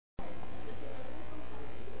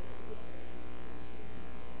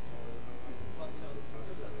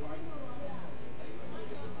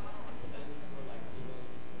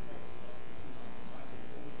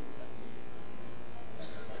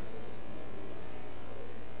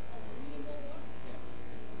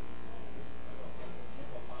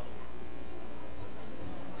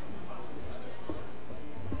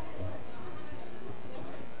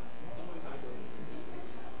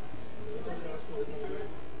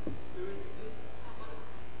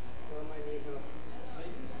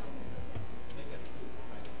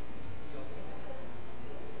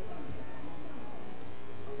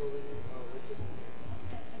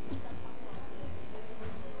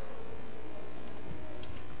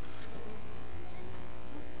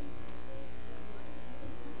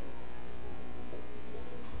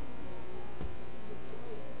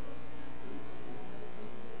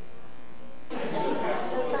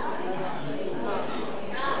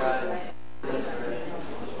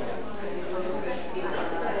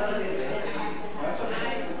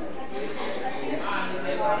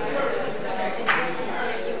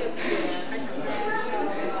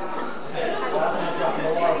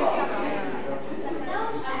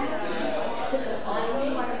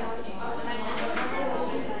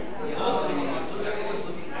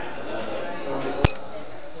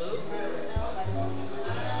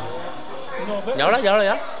有啦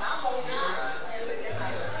有。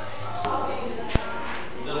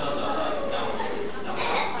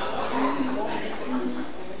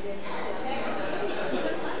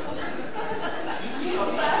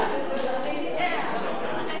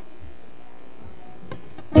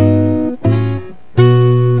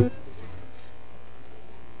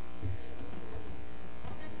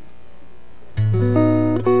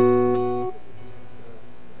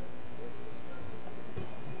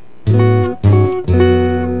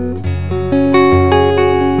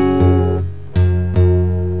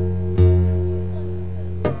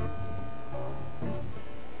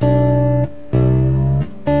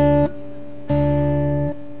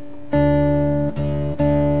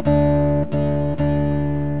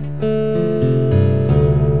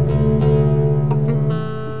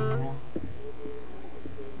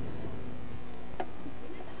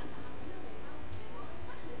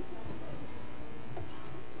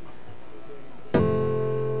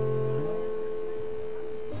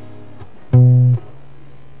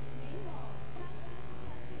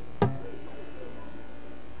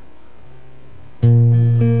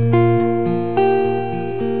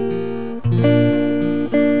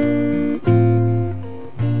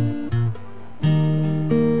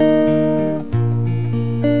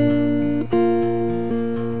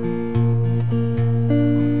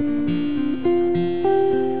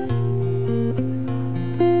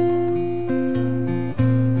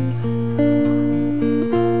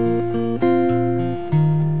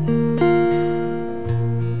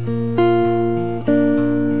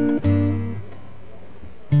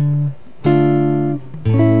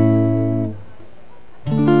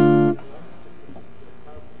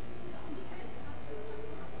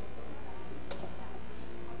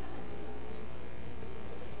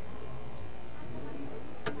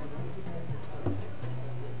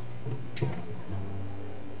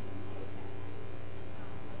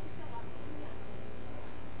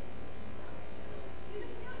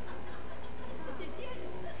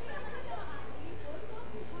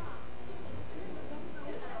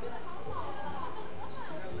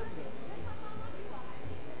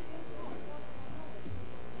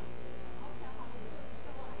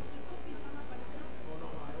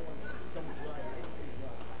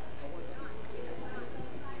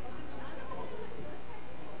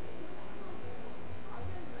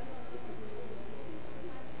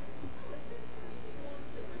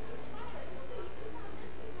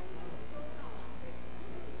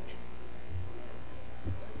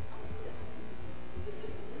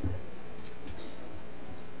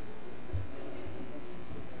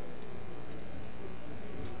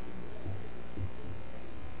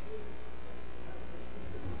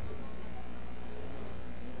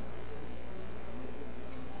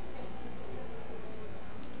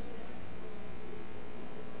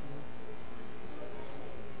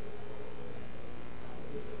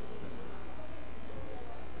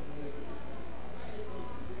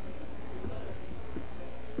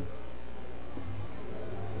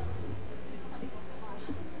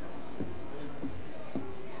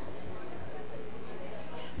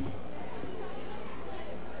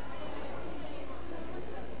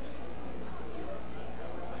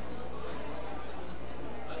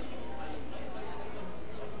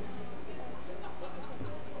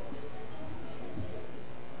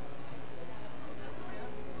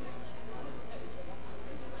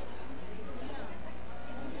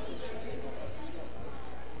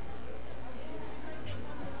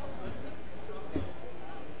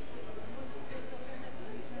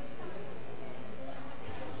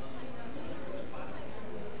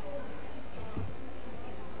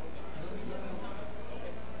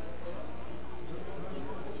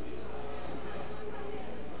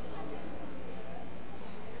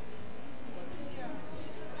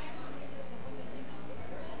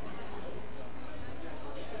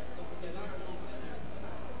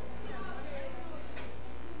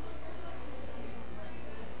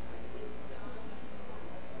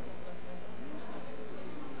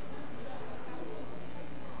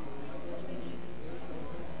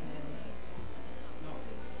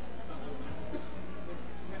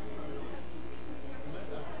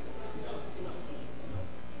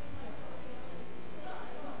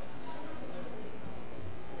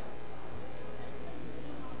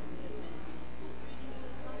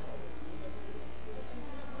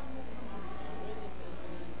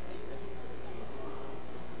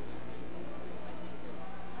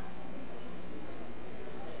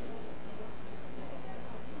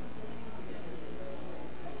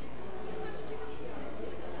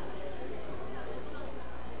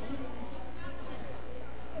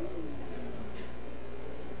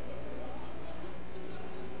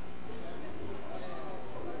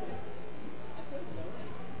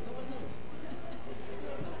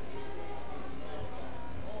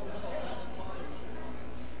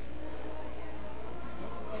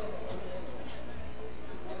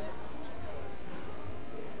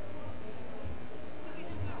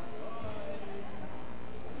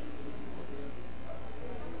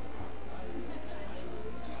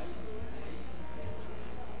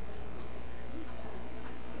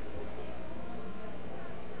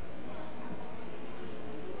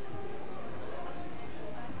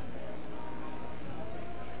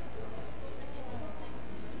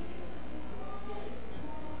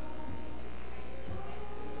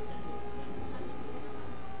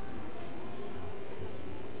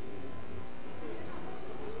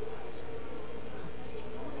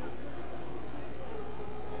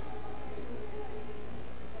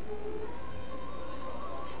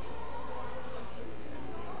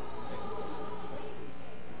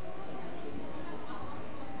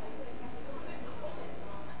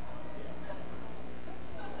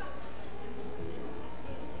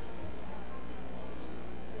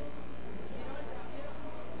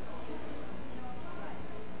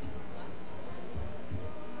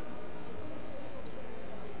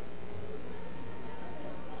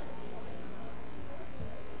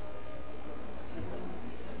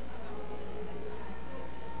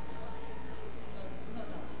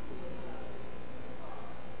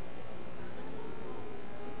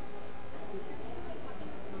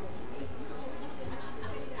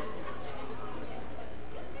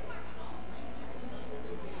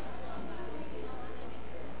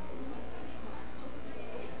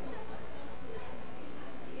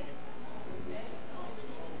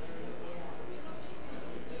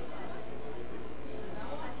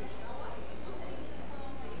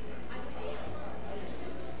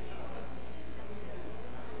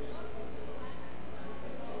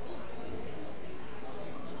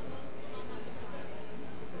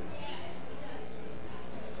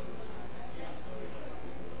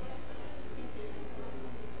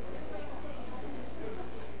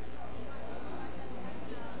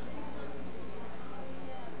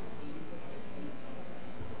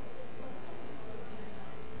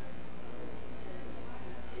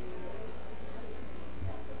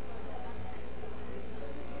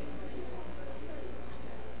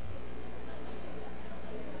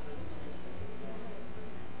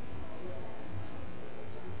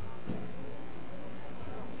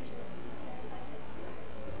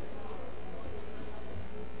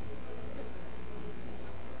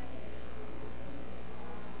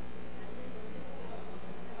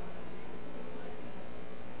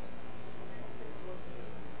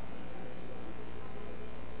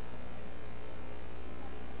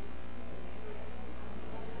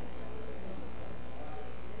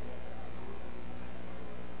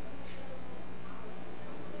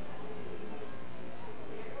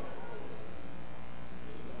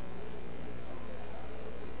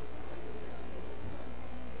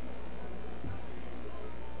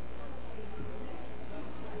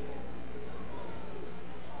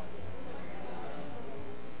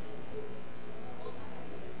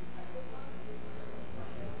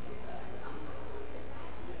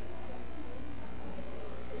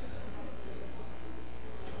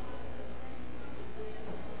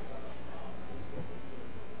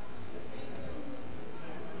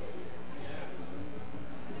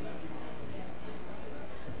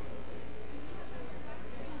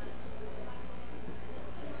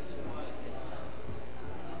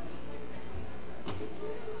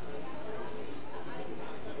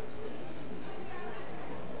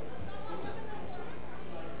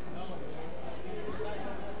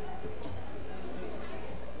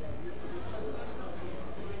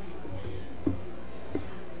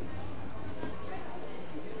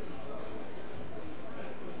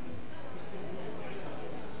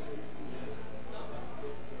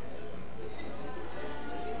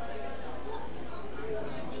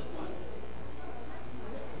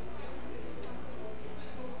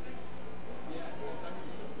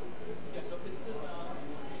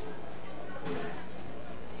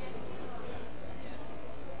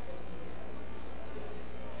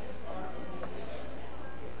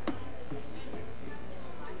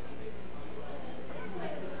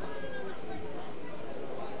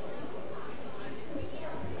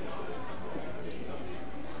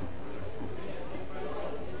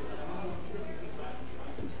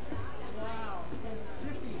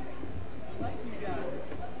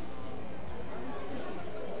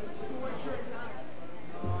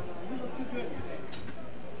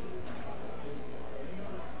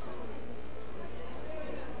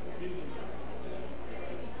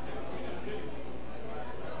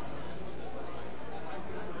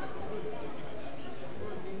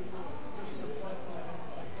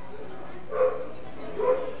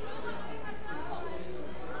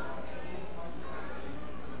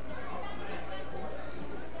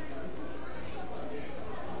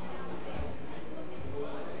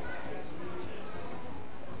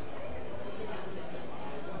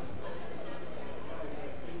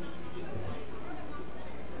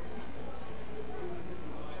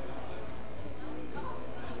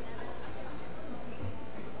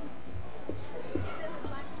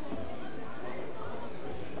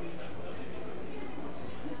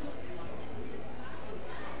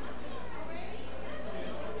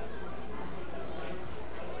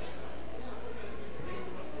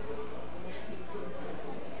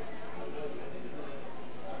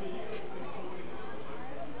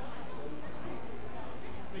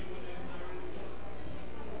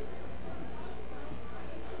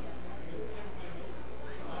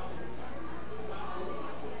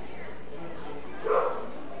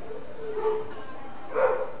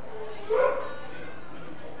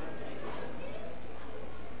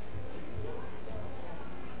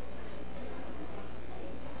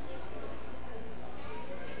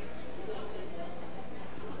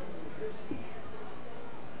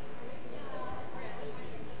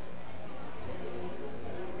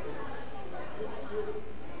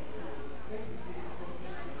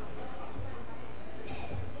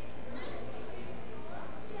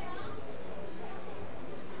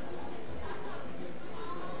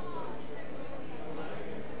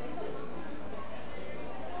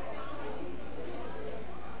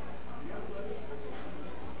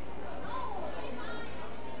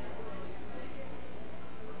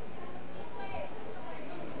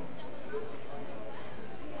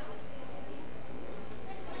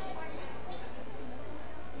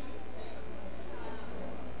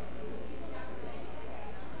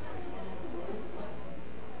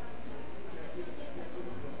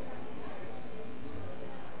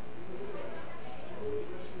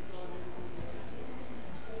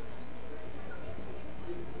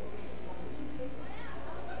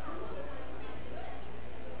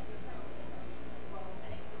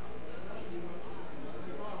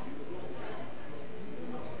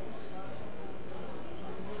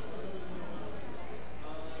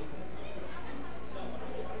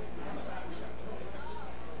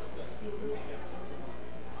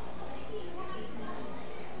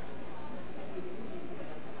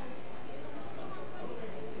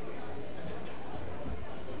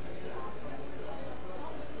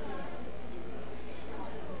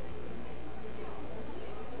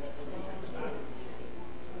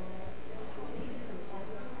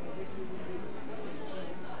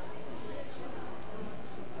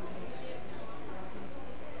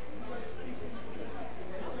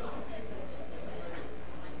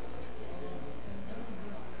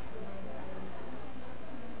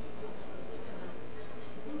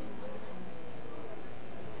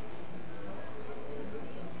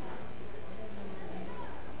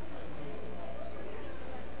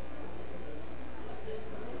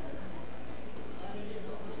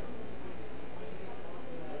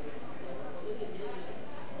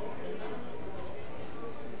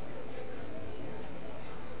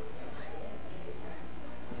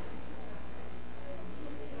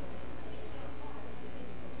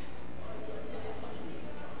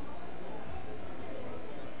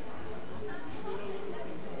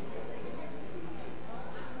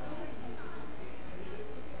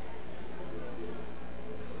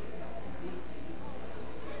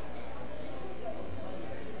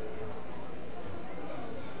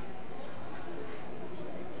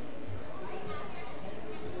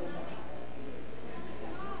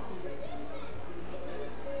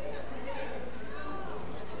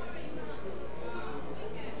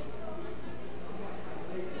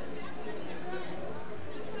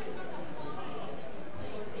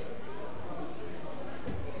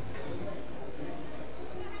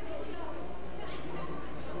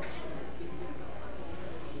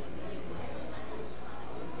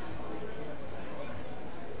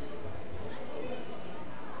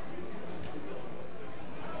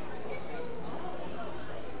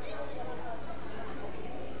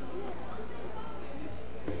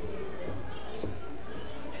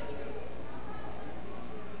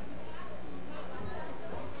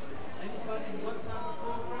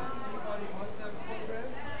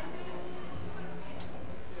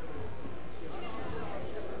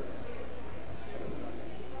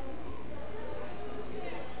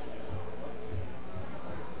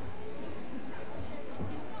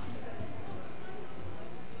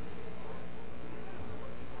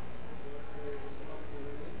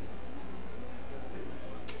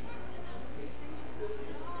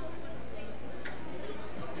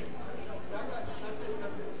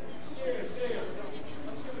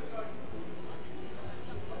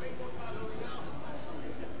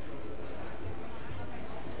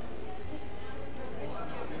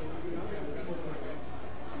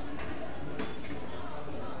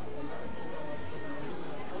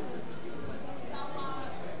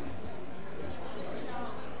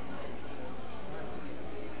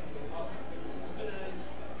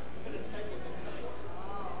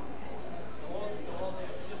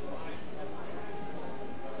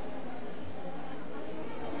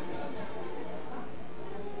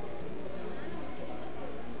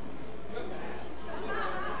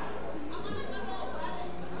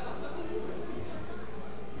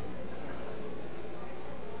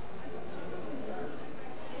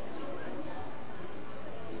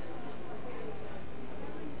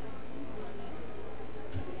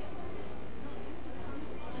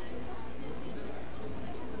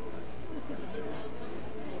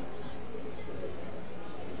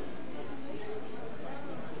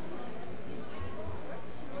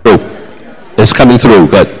It's coming through.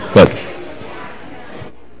 Good, good.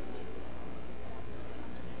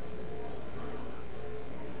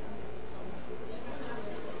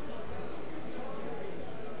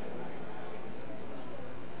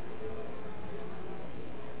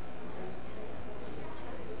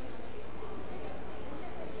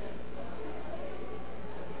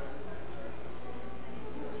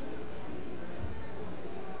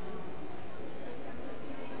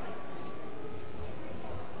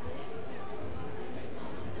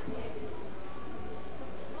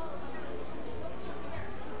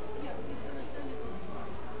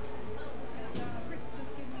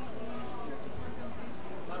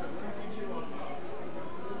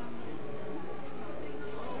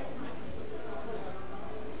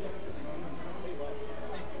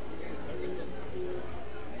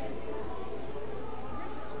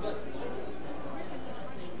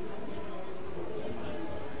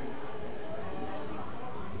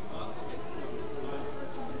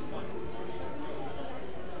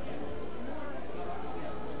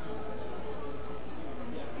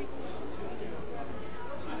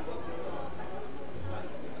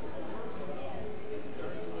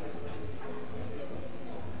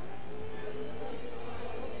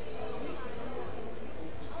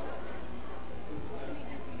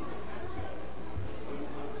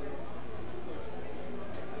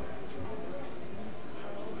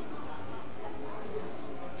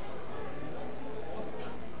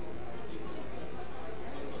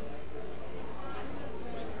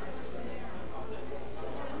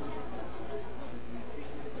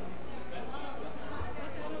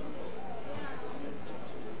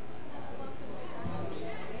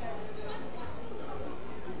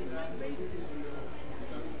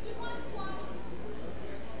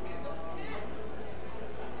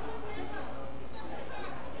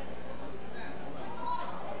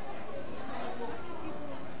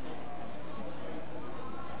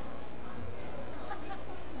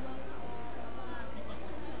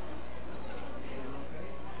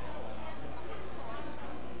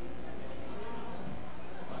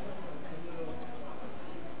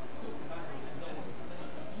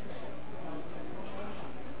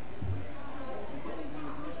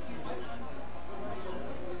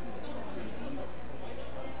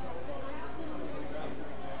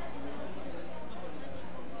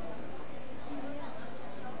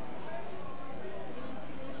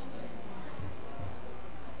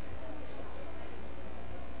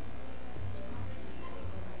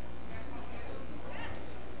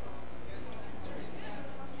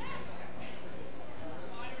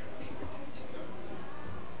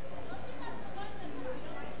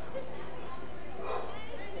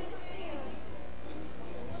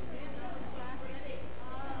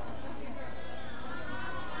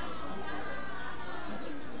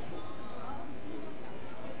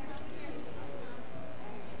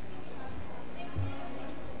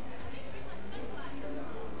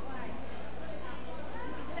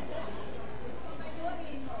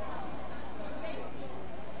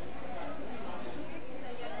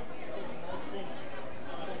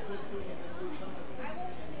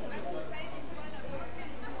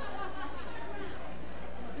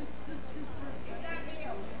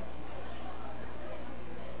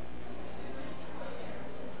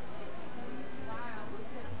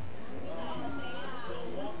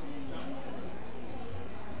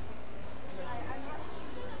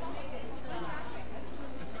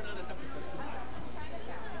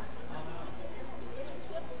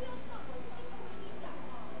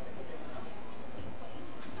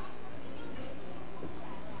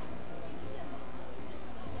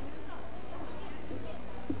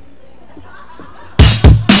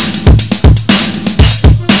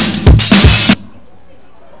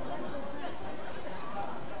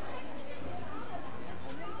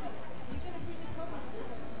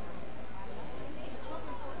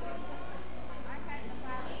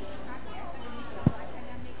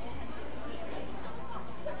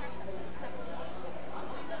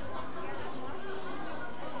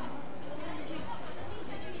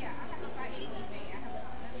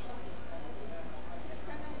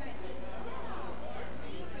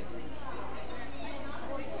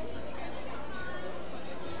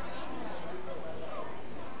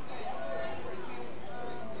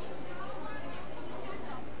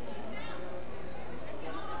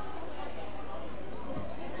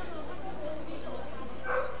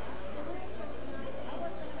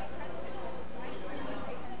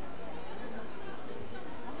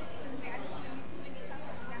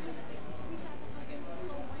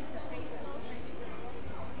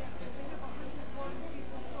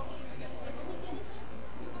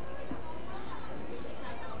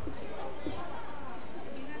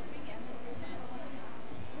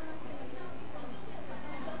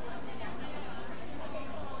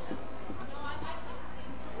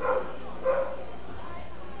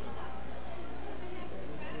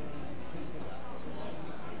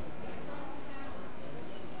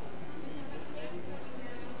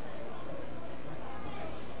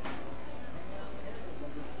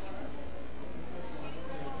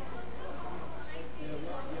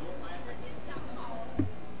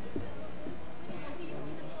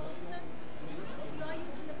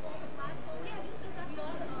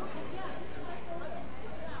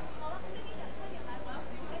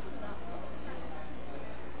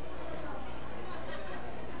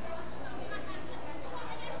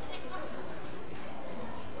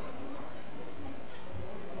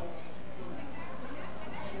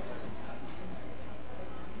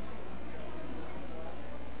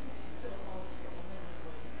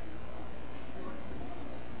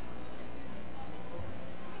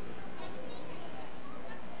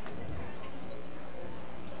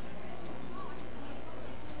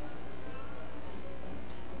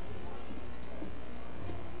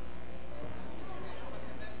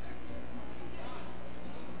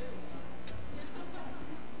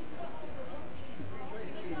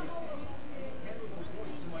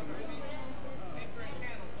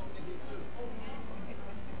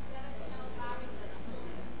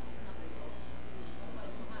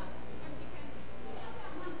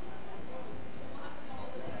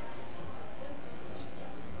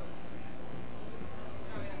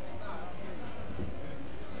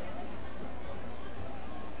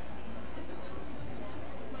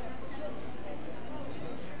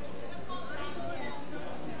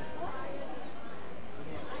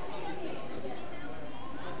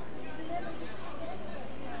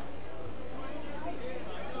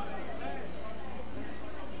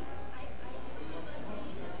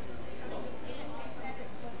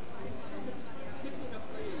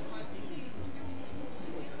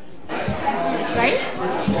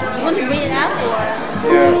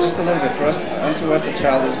 unto us a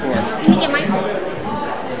child is born. Let me get my phone.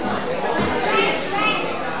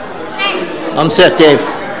 I'm set, Dave.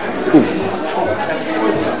 Ooh.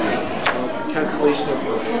 Cancellation of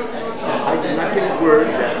word. I did not get a word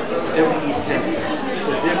that everything is tempted.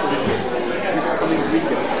 So therefore, this coming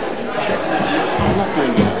weekend, I'm not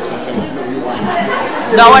doing that.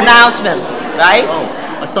 No announcements, right? Oh,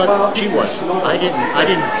 I thought she was. I didn't.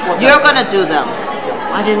 You're gonna do them.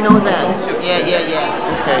 I didn't know that. Yeah.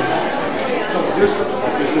 Okay. No, there's going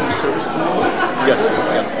to be service tomorrow. Yeah.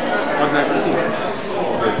 On that meeting.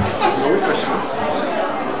 No refreshments.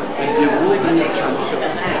 And there will be a church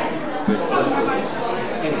service.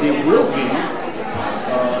 And there will be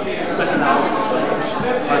second hour.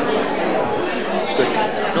 Good.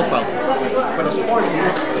 No problem. But as far as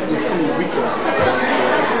this coming weekend,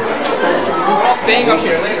 Staying up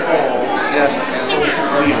here later. Yes.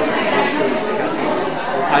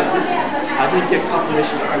 I didn't get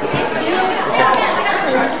confirmation of the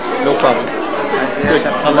No problem. Isaiah Good.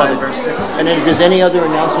 chapter I love 9, it. verse 6. And then, if there's any other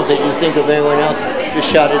announcements that you think of anyone else, just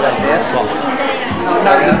shout it out. Talk.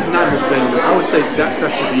 I would say that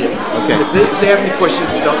should be it. Okay. If they have any questions,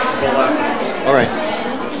 they'll ask. All right.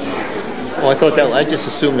 Oh, I thought that. I just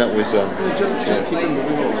assumed that was.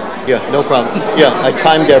 Yeah. No problem. Yeah, I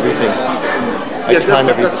timed everything. I timed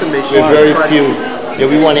everything. There's very few. Yeah,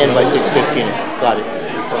 we want to end by 6:15. Got it.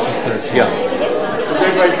 6:13. Yeah. Because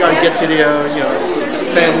everybody's got to get to their,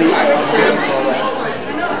 family.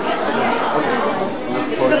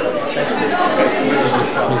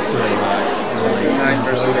 Nine,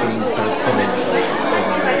 verse 6.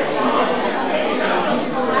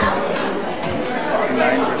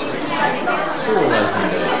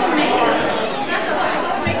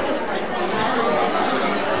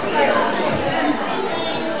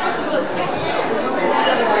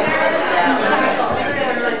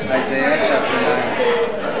 Isaiah chapter 9.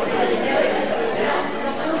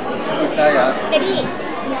 Isaiah.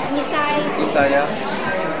 Isaiah.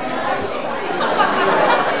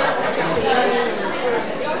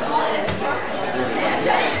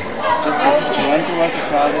 Just this, unto us a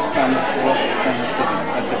child is come, to us a son is given.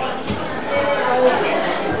 That's it.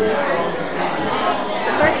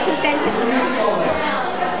 First two sentences.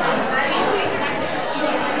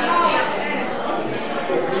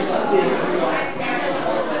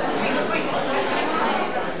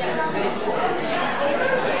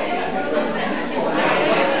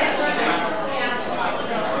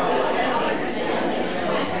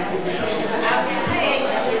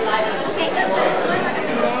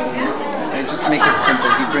 Make it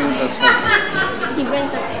simple. He brings us hope. He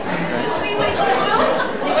brings us hope. You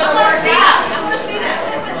gotta work out. I want to see that.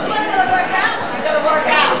 You gotta work out. You gotta work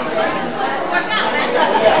out. Work out, man.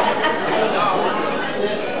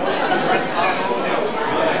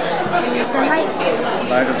 The light.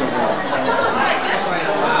 Light of the world.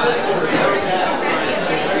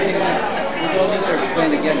 We don't need to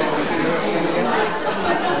explain again.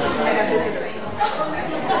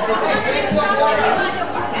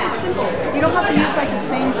 You don't have to use like the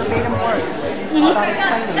same verbatim words about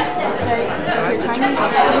explaining it. Just say your Chinese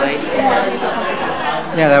words.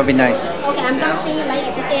 Yeah, that would be nice. Okay, I'm gonna sing it like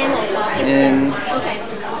at the end or what? Okay.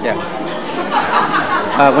 Yeah.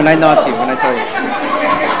 When I nod to you, when I tell you.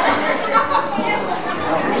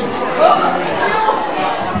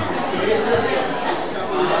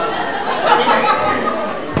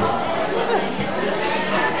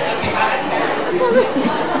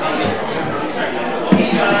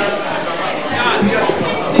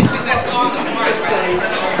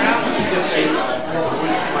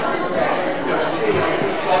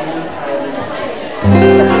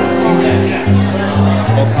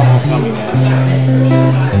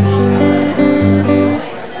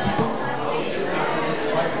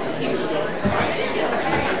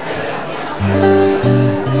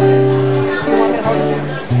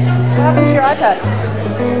 What happened to your iPad?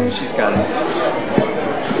 She's got it.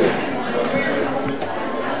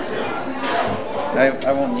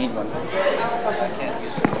 I won't need one. I can't.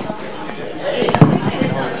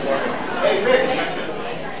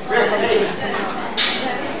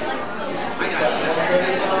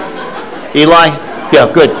 Eli? Yeah,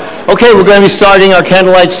 good. Okay, we're going to be starting our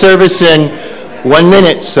candlelight service in 1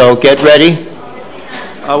 minute, so get ready.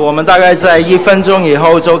 我们大概在1分钟以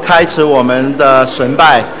后就开始我们的崇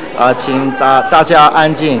拜，请大家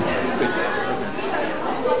安静。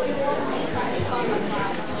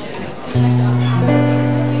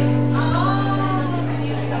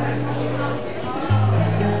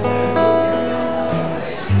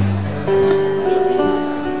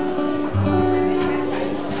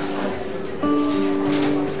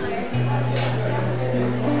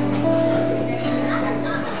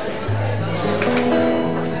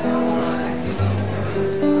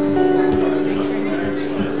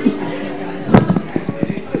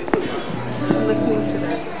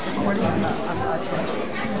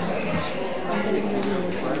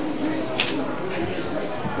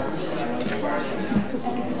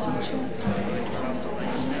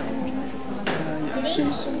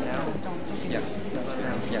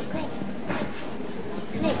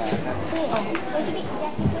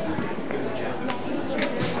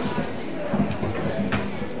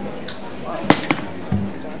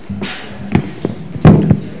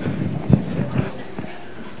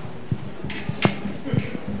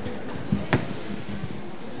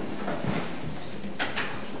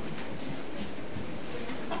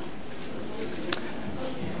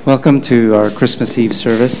Welcome to our Christmas Eve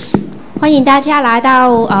service. 欢迎大家来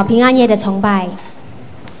到平安夜的崇拜。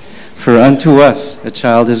For unto us a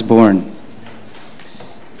child is born.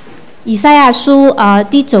 以赛亚书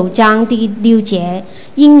第9章第6节，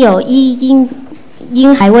因有一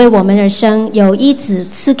婴孩为我们而生，有一子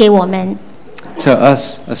赐给我们。To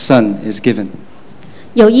us a son is given.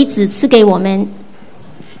 有一子赐给我们。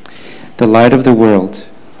The light of the world.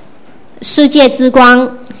 世界之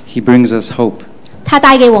光。He brings us hope. 他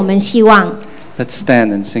带给我们希望。Let's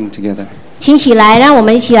stand and sing together. 请起来，让我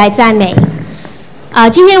们一起来赞美。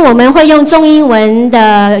今天我们会用中英文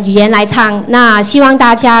的语言来唱，那希望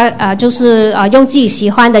大家就是用自己喜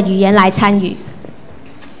欢的语言来参与。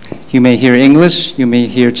You may hear English, you may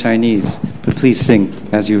hear Chinese, but please sing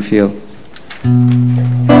as you feel.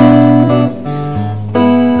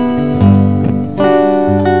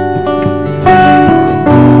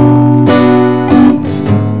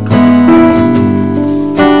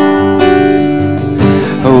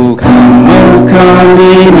 Oh come,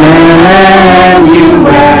 Emmanuel,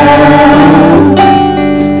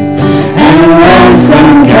 and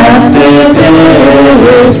ransom captive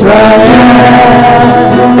Israel.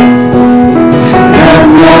 That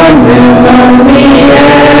mourns in lonely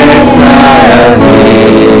exile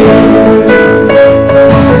here,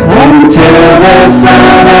 until the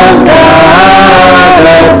Son of God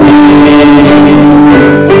appear.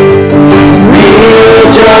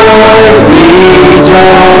 Rejoice,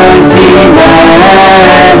 rejoice, Emmanuel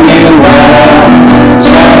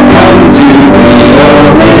shall come to thee, O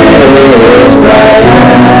Israel.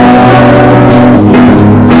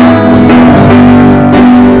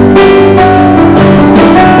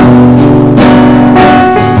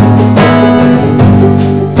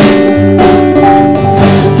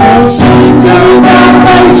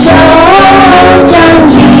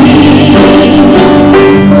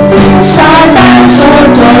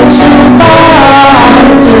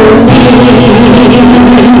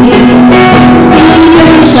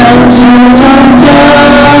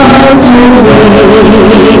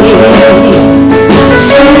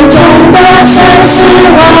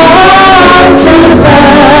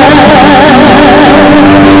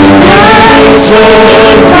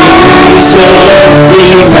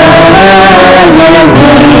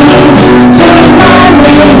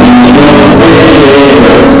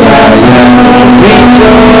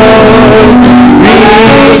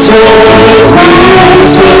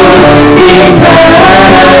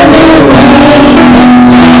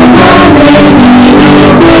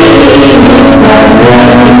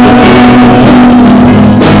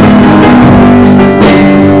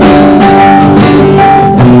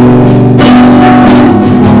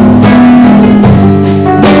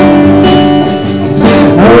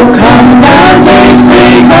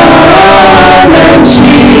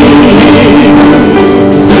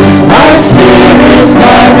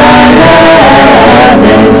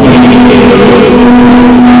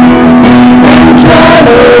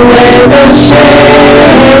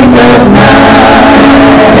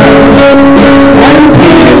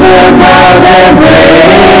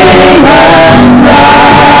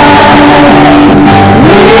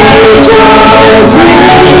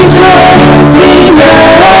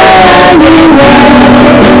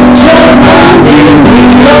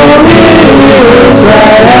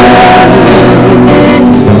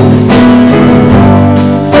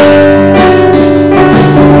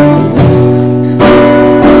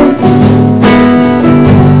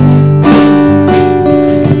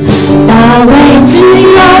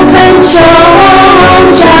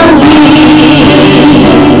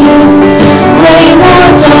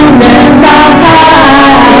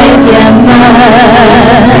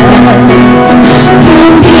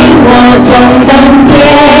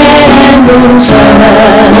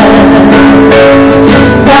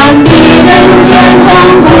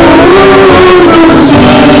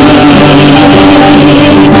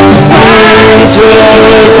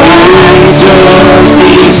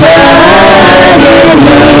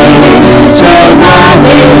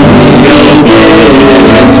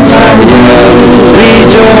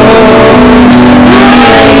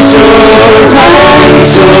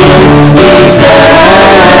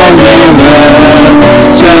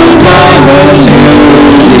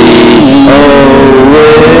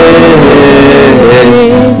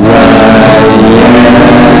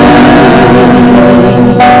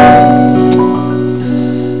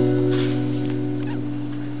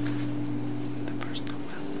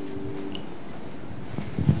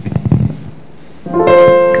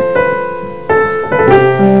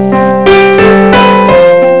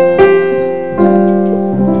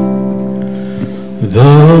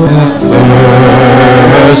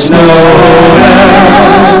 was Noah,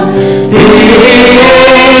 the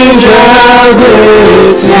angel did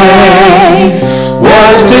say,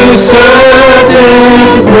 was to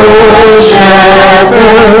certain poor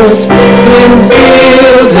shepherds in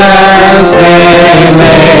fields as they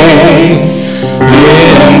lay,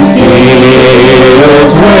 in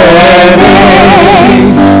fields where they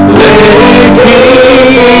lay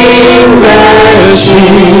keeping their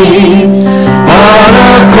sheep on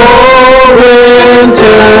a cold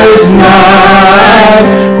winter's night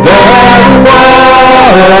that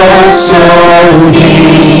was so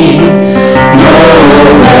deep.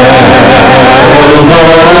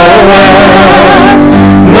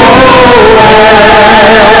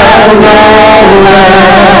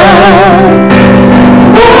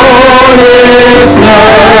 Born is the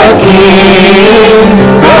King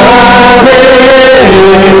of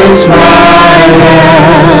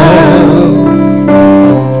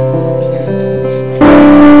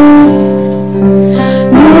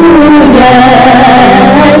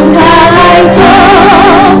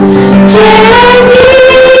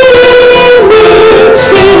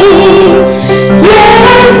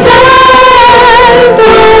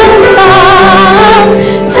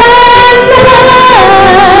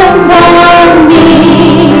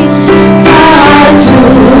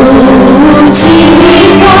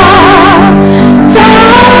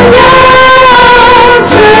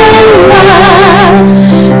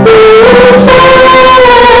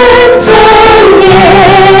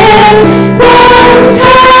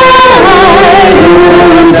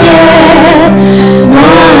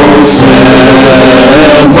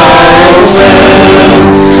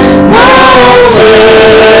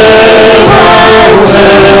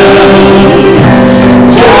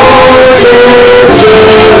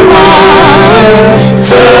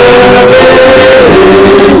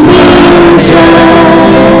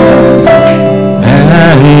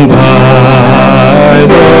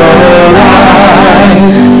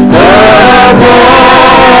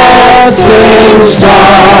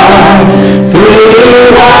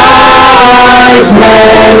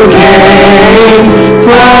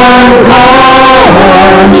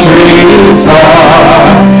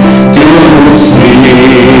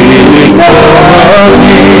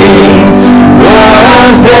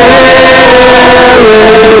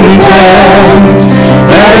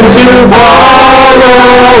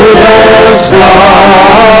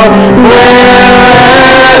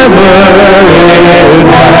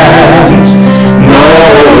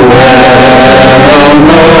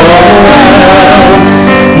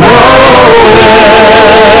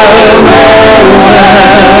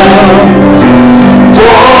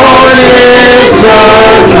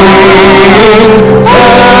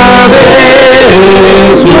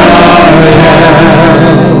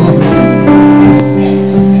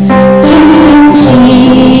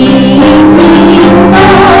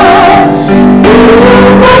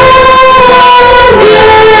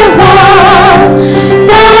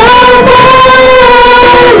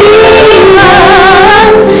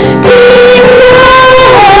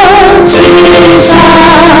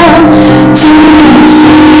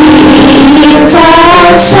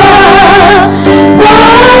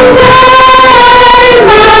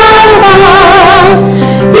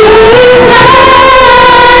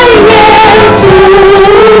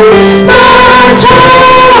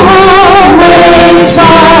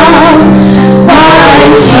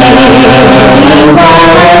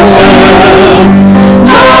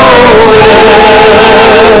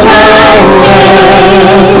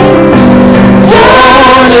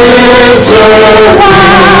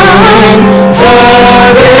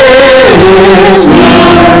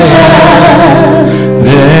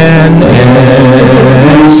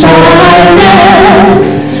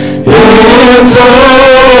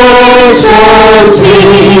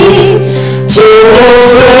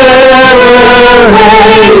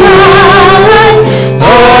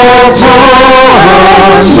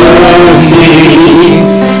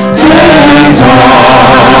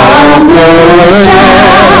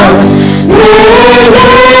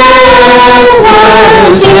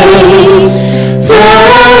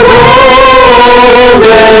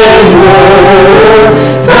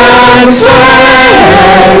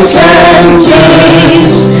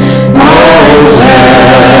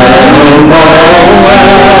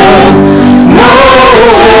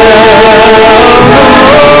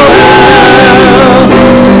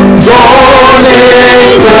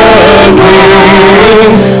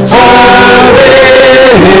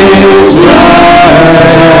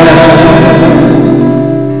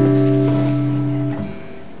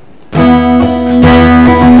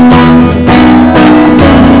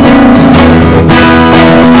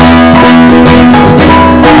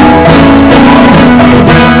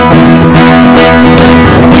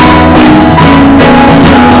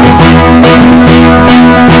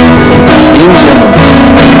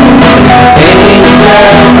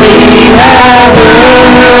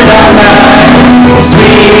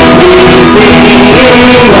Sing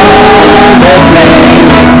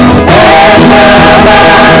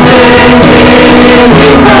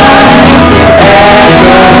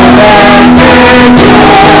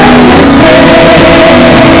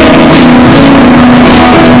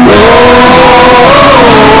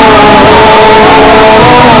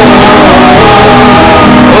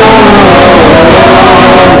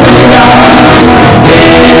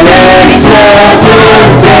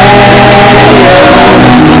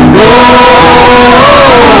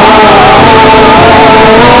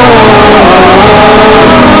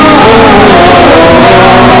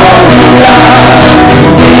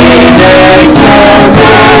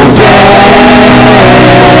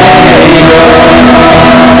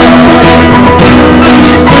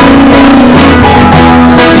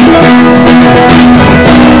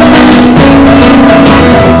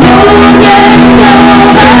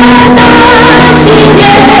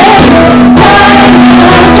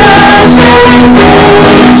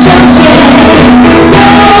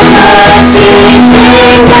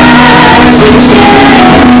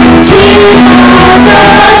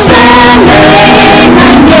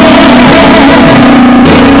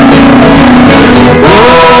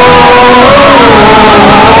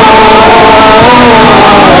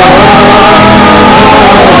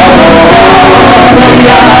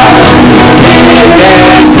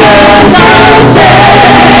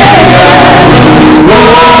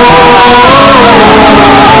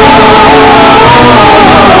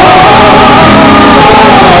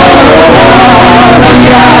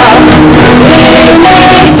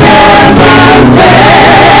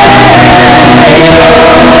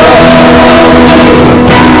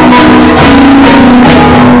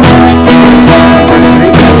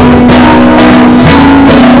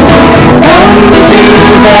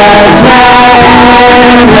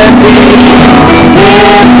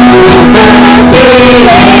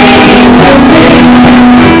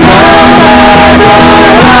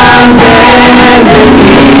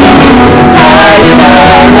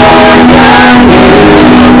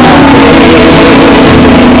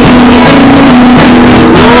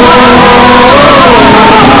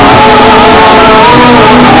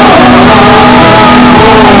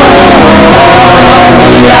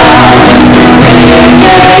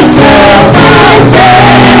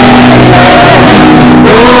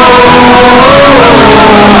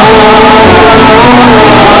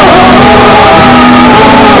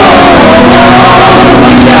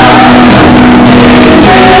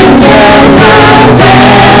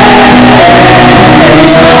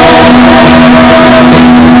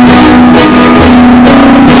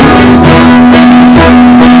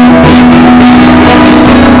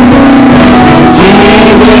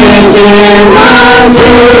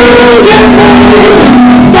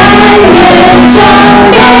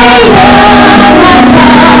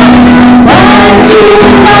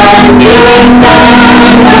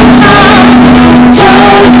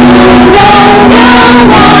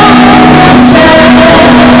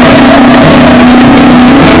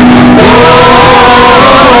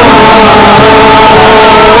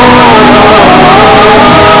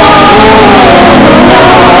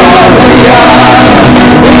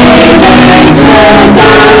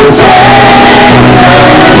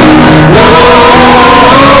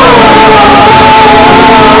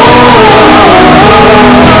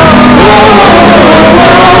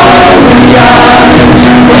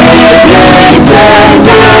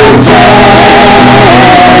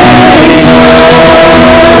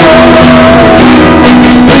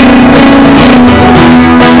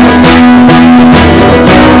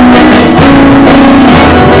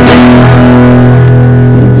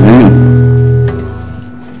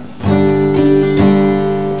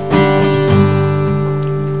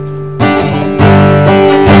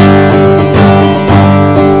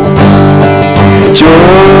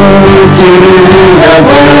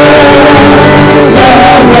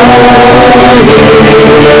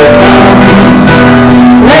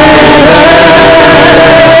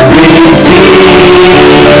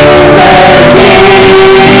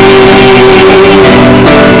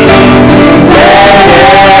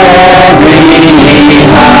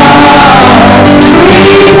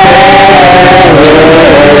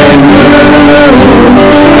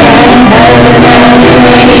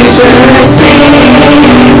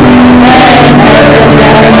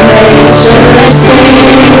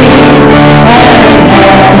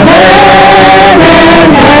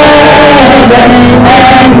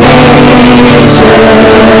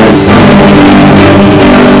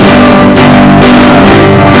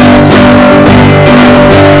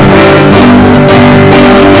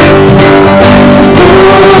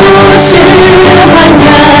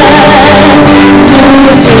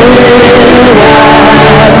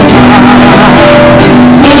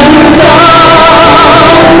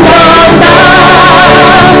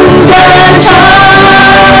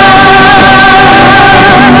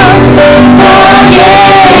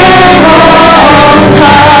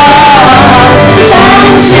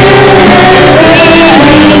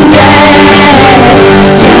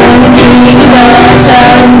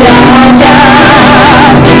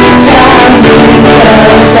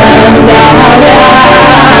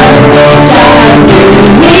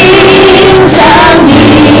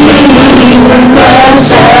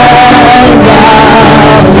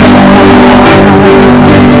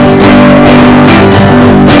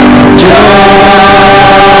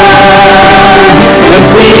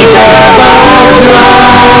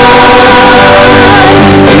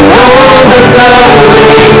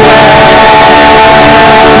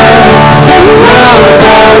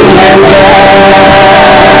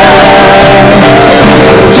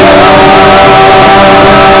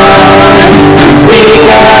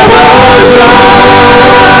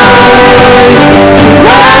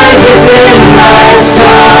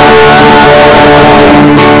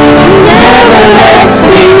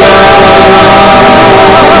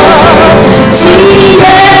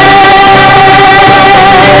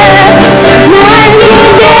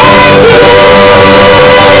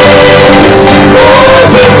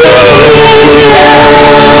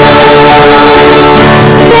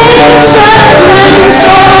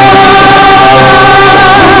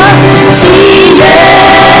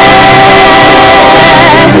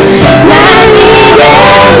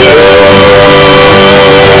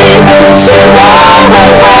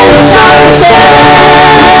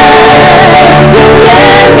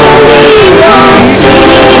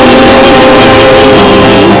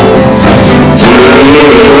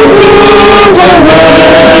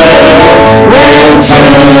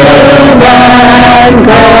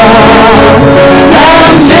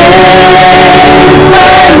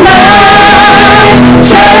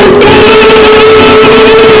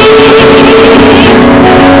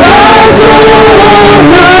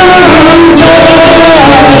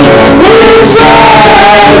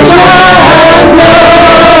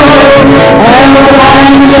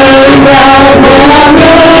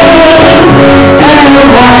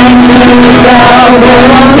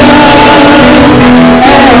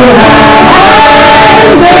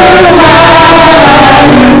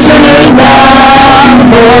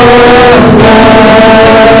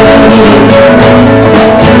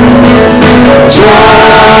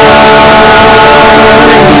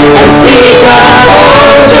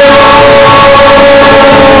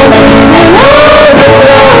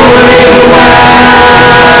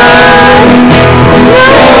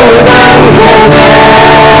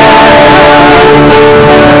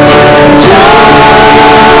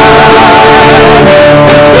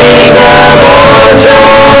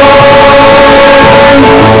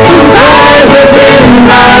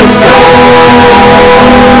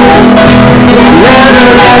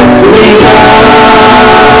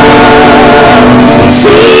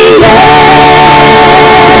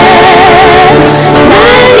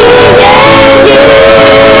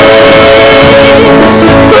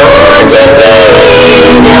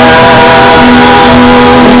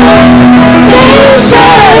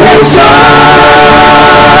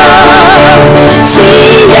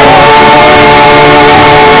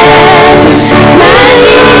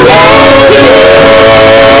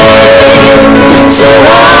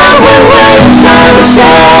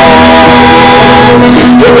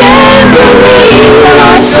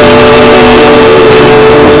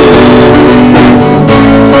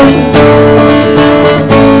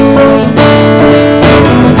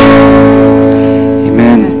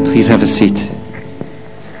Please have a seat.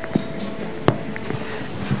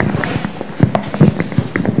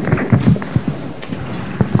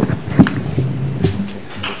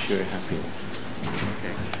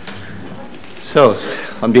 So,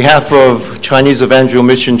 on behalf of Chinese Evangelical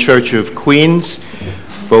Mission Church of Queens,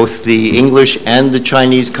 both the English and the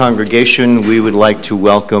Chinese congregation, we would like to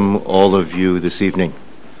welcome all of you this evening.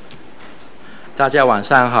 大家晚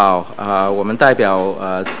上好，我们代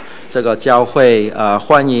表这个教会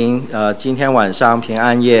欢迎今天晚上平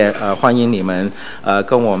安夜，欢迎你们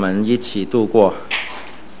跟我们一起度过。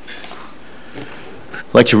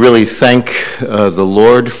I'd like to really thank the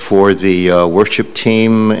Lord for the worship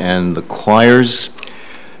team and the choirs,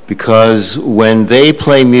 because when they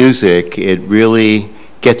play music, it really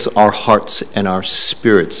gets our hearts and our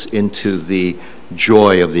spirits into the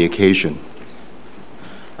joy of the occasion.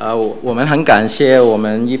 我们很感谢我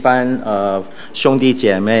们一班兄弟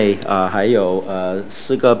姐妹还有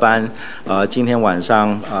诗歌班今天晚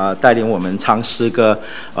上带领我们唱诗歌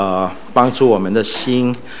帮助我们的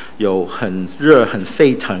心有很热很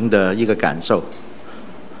沸腾的一个感受。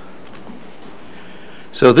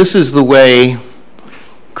So this is the way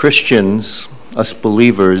Christians, us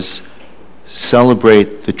believers,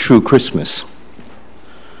 celebrate the true Christmas.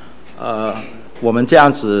 我们这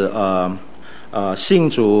样子信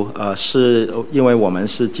主是因为我们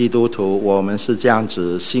是基督徒，我们是这样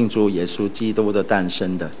子信主耶稣基督的诞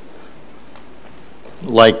生的。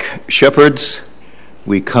Like shepherds,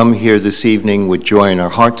 we come here this evening with joy in our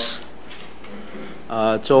hearts.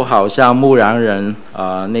 就好像牧羊人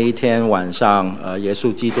那一天晚上耶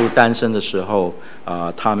稣基督诞生的时候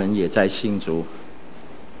他们也在信主。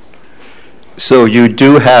So you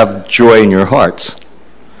do have joy in your hearts.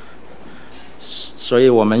 所以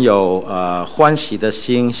我们有欢喜的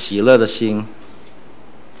心，喜乐的心。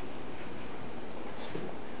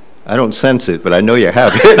I don't sense it, but I know you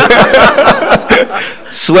have it.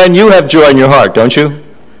 Sven, you have joy in your heart, don't you?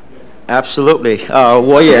 Absolutely.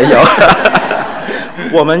 我也有。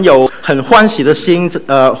我们有很欢喜的心，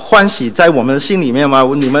欢喜在我们的心里面吗？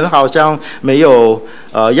你们好像没有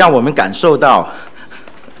让我们感受到。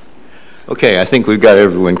Okay, I think we've got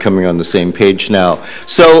everyone coming on the same page now.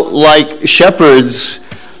 So, like shepherds,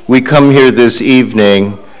 we come here this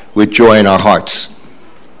evening with joy in our hearts.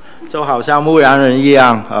 就好像牧羊人一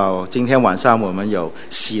样，今天晚上我们有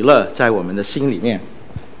喜乐在我们的心里面。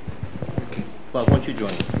Bob, why don't you join?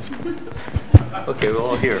 Okay, we're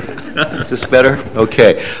all here. Is this better?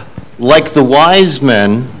 Okay. Like the wise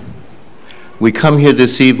men, we come here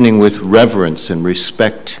this evening with reverence and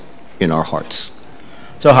respect in our hearts.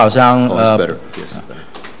 就好像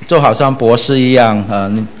就好像博士一样，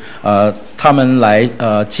他们来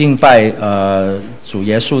敬拜主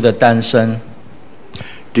耶稣的诞生。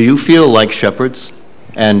Do you feel like shepherds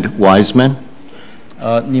and wise men?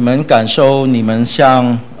 你们感受你们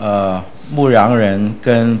像牧羊人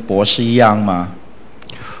跟博士一样吗？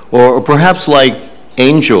 Or perhaps like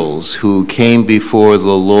angels who came before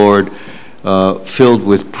the Lord filled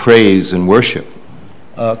with praise and worship.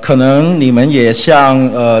 可能你们也像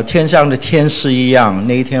天上的天使一样，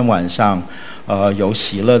那一天晚上，有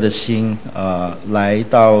喜乐的心，来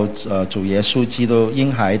到主耶稣基督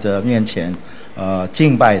婴孩的面前，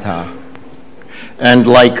敬拜他。And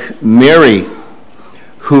like Mary,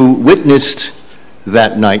 who witnessed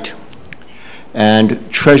that night and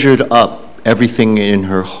treasured up everything in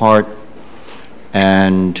her heart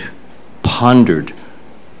and pondered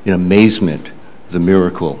in amazement the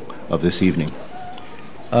miracle of this evening.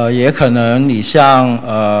 也可能你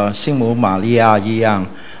像圣母玛利亚一样，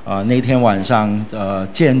那天晚上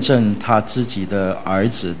见证他自己的儿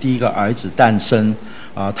子，第一个儿子诞生，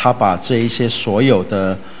他把这一些所有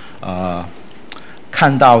的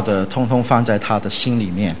看到的，通通放在他的心里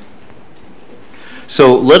面。So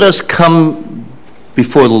let us come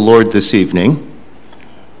before the Lord this evening.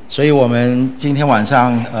 所以我们今天晚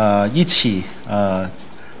上一起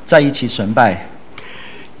在一起崇拜，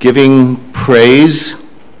 Giving praise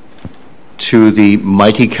to the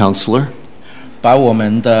mighty counselor, 把我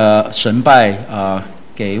们的崇拜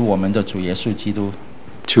给我们的主耶稣基督，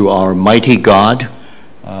 to our mighty God,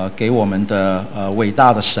 给我们的伟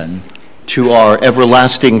大的神， to our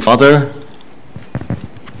everlasting Father,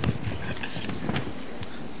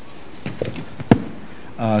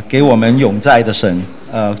 给我们永在的神，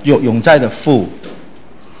永在的父。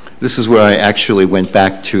 This is where I actually went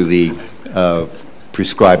back to the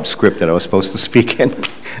prescribed script that I was supposed to speak in.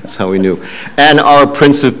 That's how we knew. And our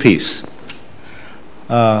Prince of Peace.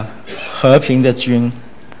 和平的君。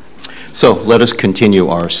 So let us continue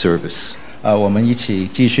our service. 我们一起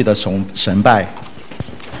继续的崇拜。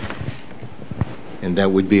 And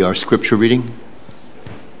that would be our scripture reading.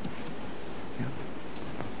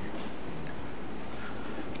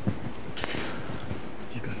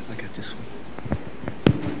 You got it. I got this one.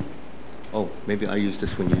 Oh, maybe I use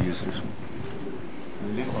this one, you use this one.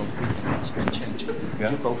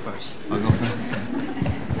 Yeah? You go first. I'll go first.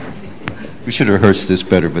 We should rehearse this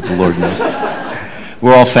better, but the Lord knows.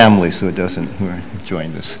 We're all family, so we're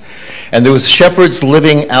enjoying this. And there was shepherds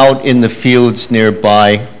living out in the fields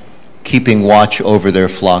nearby, keeping watch over their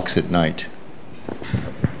flocks at night.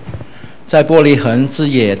 在伯利恒之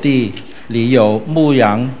野地里有牧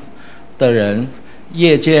羊的人，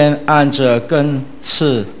夜间按着更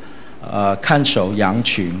次看守羊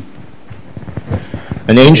群。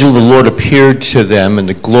 An angel of the Lord appeared to them, and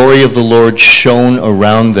the glory of the Lord shone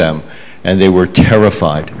around them, and they were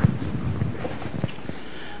terrified.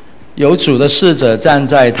 有主的使者站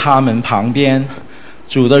在他们旁边，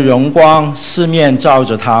主的荣光四面照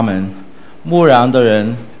着他们，牧羊的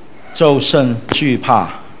人骤甚惧怕。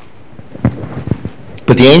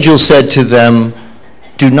 But the angel said to them,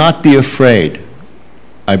 "Do not be afraid.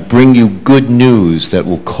 I bring you good news that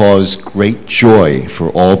will cause great joy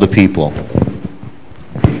for all the people."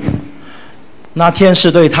 那天使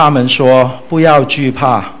对他们说：“不要惧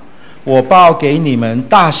怕，我报给你们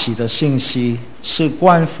大喜的信息，是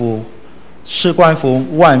关乎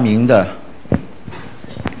万民的。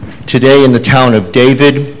 Today in the town of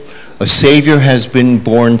David, a Savior has been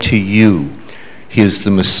born to you. He is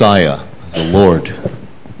the Messiah, the Lord.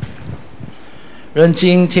 人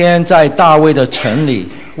今天在大卫的城里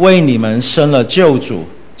为你们生了救主，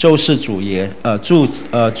就是主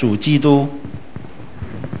基督。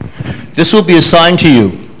 This will be a sign to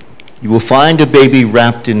you. You will find a baby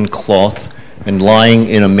wrapped in cloth and lying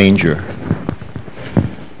in a manger."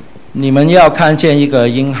 你们要看见一个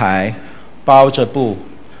婴孩包着布，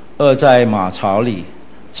卧在马槽里，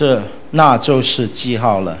那就是记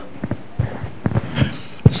号了。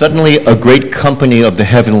 Suddenly, a great company of the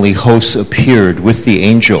heavenly hosts appeared with the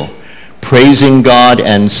angel, praising God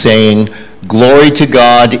and saying, "Glory to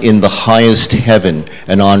God in the highest heaven,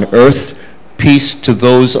 and on earth peace to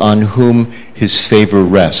those on whom his favor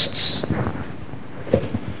rests."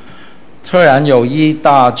 突然有一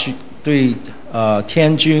大队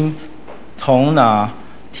天军同那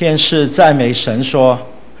天使赞美神说：“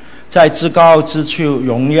在至高之处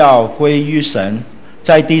荣耀归于神，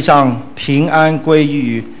在地上平安归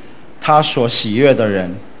于他所喜悦的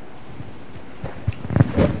人。”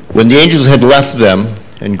 When the angels had left them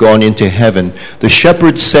and gone into heaven, the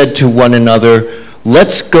shepherds said to one another,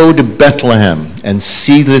 "Let's go to Bethlehem and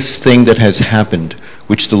see this thing that has happened,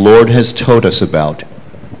 which the Lord has told us about."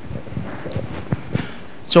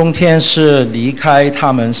 众天使离开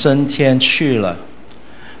他们升天去了，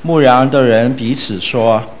牧羊的人彼此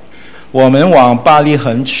说：“我们往伯利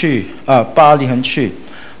恒去，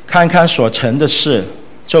看看所成的事，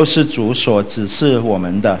就是主所指示我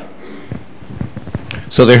们的。”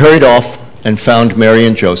 So they hurried off and found Mary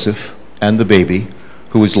and Joseph and the baby,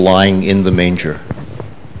 who was lying in the manger.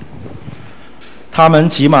 他们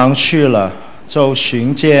急忙去了，就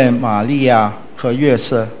寻见玛利亚和约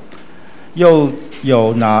瑟，又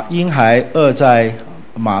有那婴孩卧在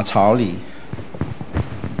马槽里。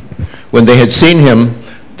When they had seen him,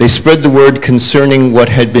 they spread the word concerning what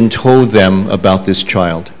had been told them about this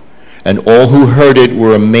child, and all who heard it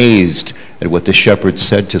were amazed at what the shepherds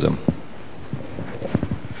said to them.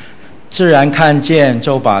 自然看见，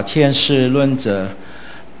就把天使论着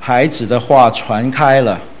孩子的话传开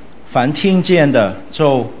了。凡听见的，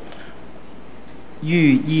就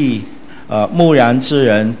寓意木然之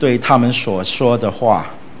人对他们所说的话。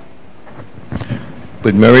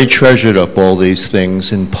But Mary treasured up all these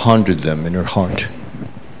things and pondered them in her heart.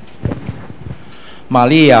 玛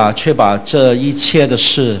利亚却把这一切的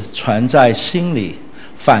事存在心里，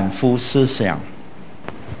反复思想。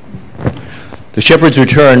The shepherds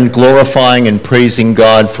returned, glorifying and praising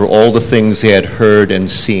God for all the things they had heard and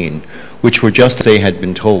seen, which were just as they had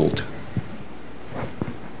been told.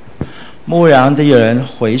 牧羊的人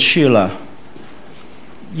回去了，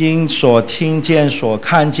因所听见、所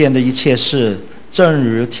看见的一切事，正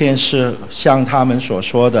如天使向他们所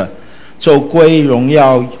说的，就归荣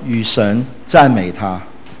耀与神，赞美他。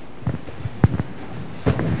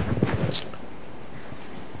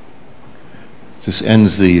This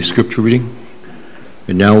ends the scripture reading.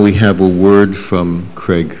 And now we have a word from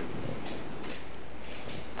Craig.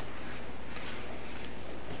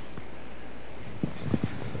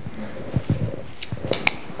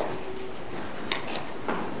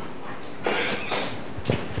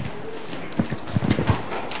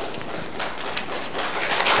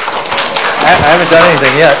 I haven't done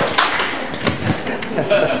anything yet.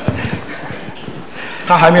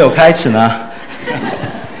 他还没有开始呢。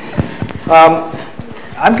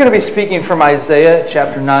I'm going to be speaking from Isaiah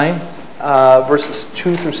chapter 9, verses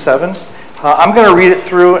 2 through 7. I'm going to read it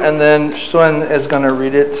through, and then Sun is going to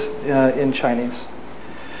read it in Chinese.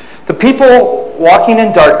 The people walking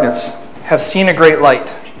in darkness have seen a great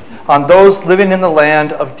light. On those living in the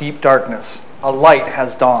land of deep darkness, a light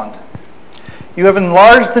has dawned. You have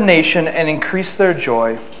enlarged the nation and increased their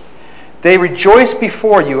joy. They rejoice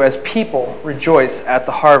before you as people rejoice at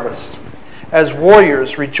the harvest, as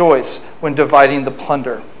warriors rejoice when dividing the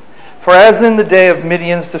plunder. For as in the day of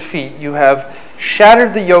Midian's defeat, you have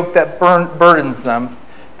shattered the yoke that burdens them,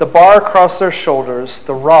 the bar across their shoulders,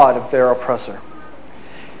 the rod of their oppressor.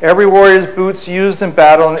 Every warrior's boots used in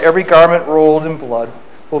battle and every garment rolled in blood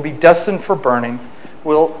will be destined for burning,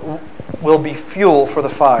 will be fuel for the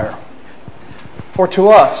fire. For to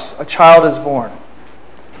us a child is born,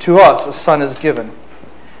 to us a son is given,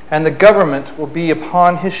 and the government will be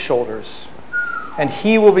upon his shoulders, and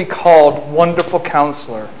he will be called Wonderful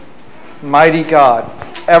Counselor, Mighty God,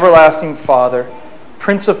 Everlasting Father,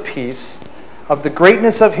 Prince of Peace. Of the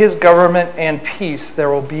greatness of his government and peace there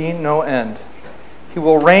will be no end. He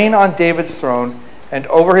will reign on David's throne and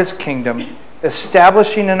over his kingdom,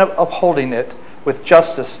 establishing and upholding it with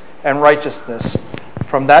justice and righteousness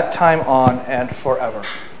from that time on and forever.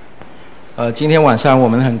 今天晚上我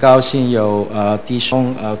们很高兴有弟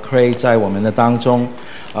兄Craig 在我们的当中。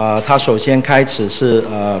他首先开始是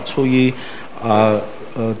出于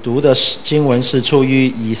读的经文是出于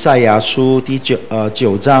以赛亚书第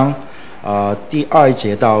9章第2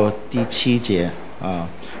节到第7节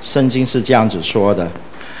圣经是这样子说的：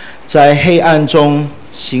在黑暗中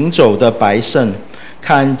行走的百姓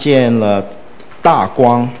看见了大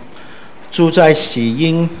光，住在喜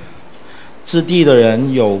荫之地的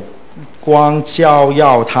人有光照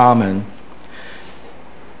耀他们。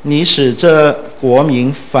你使这国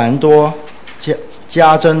民繁多，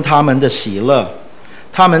加增他们的喜乐。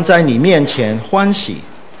他们在你面前欢喜，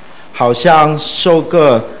好像受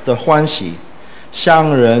割的欢喜，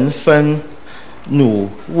像人分掳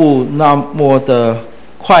物那么的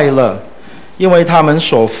快乐，因为他们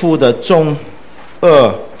所负的重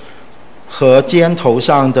恶和肩头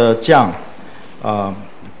上的杖，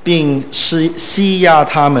并欺压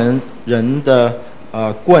他们人的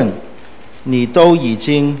棍，你都已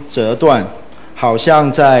经折断，好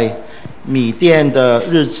像在米甸的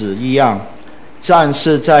日子一样。战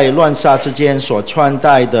士在乱杀之间所穿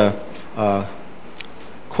戴的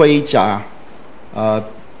盔甲，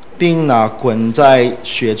并那滚在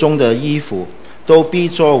雪中的衣服，都必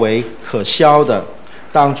作为可烧的，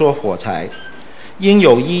当作火柴。因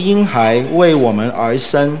有一婴孩为我们而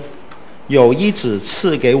生，有一子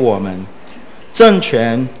赐给我们，政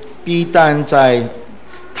权必担在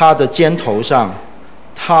他的肩头上，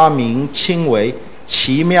他名称为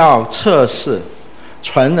奇妙测试，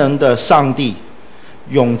全能的上帝，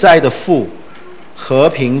永在的父，和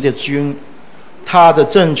平的君，他的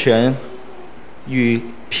政权与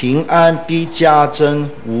平安必加增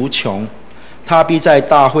无穷，他必在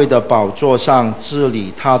大会的宝座上治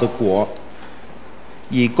理他的国，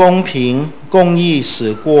以公平公义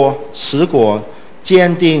使国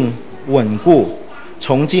坚定稳固，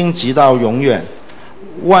从今直到永远。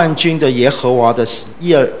万军的耶和华的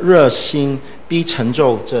热心必成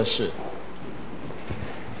就这事。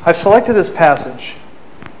I've selected this passage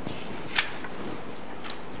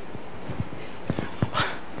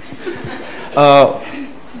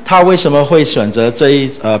他为什么会选择这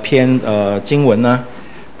一篇经文呢？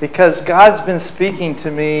 because God's been speaking to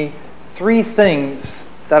me three things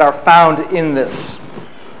that are found in this.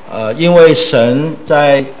 因为神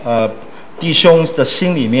在弟兄的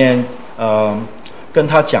心里面跟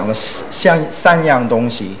他讲了三样东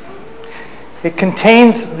西。 It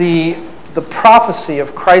contains the prophecy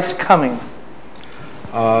of Christ's coming.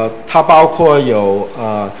 它包括有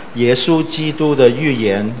耶稣基督的预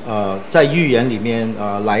言，在预言里面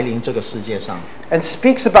来临这个世界上。 And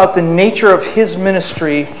speaks about the nature of his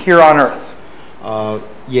ministry here on earth.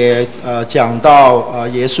 也讲到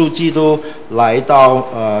耶稣基督来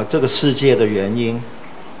到这个世界的原因。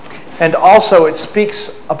 And also it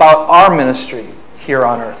speaks about our ministry here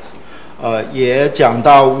on earth. 也讲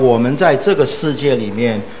到我们在这个世界里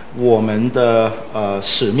面，我们的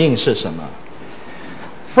使命是什么。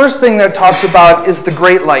 First thing that it talks about is the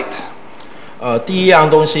great light. 第一样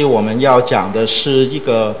东西我们要讲的是一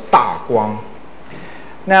个大光。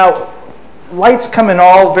 Now, lights come in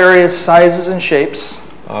all various sizes and shapes.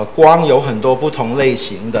 光有很多不同类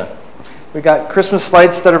型的。 We got Christmas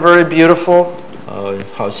lights that are very beautiful.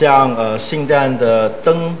 好像圣诞的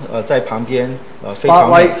灯在旁边非常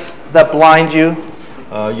美。 Spotlights that blind you.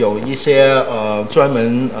 有一些专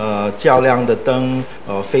门较亮的灯，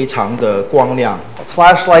非常的光亮。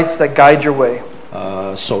 Flashlights that guide your way.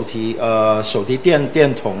 手提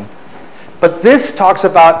电筒。 But this talks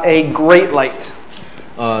about a great light.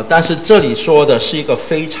 但是这里说的是一个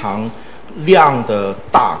非常亮的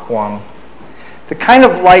大光。 The kind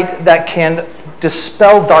of light that can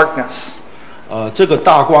dispel darkness. 这个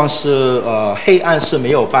大光是黑暗是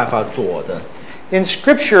没有办法躲的。 In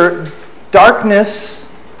Scripture, darkness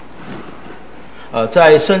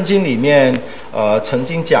在圣经里面曾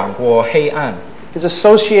经讲过黑暗 is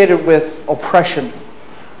associated with oppression.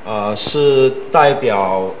 是代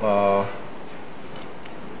表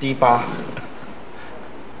逼巴。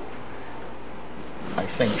I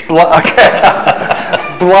think.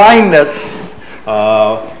 Blindness.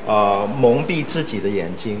 蒙蔽自己的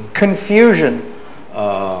眼睛。 Confusion.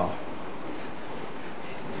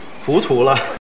 糊涂了。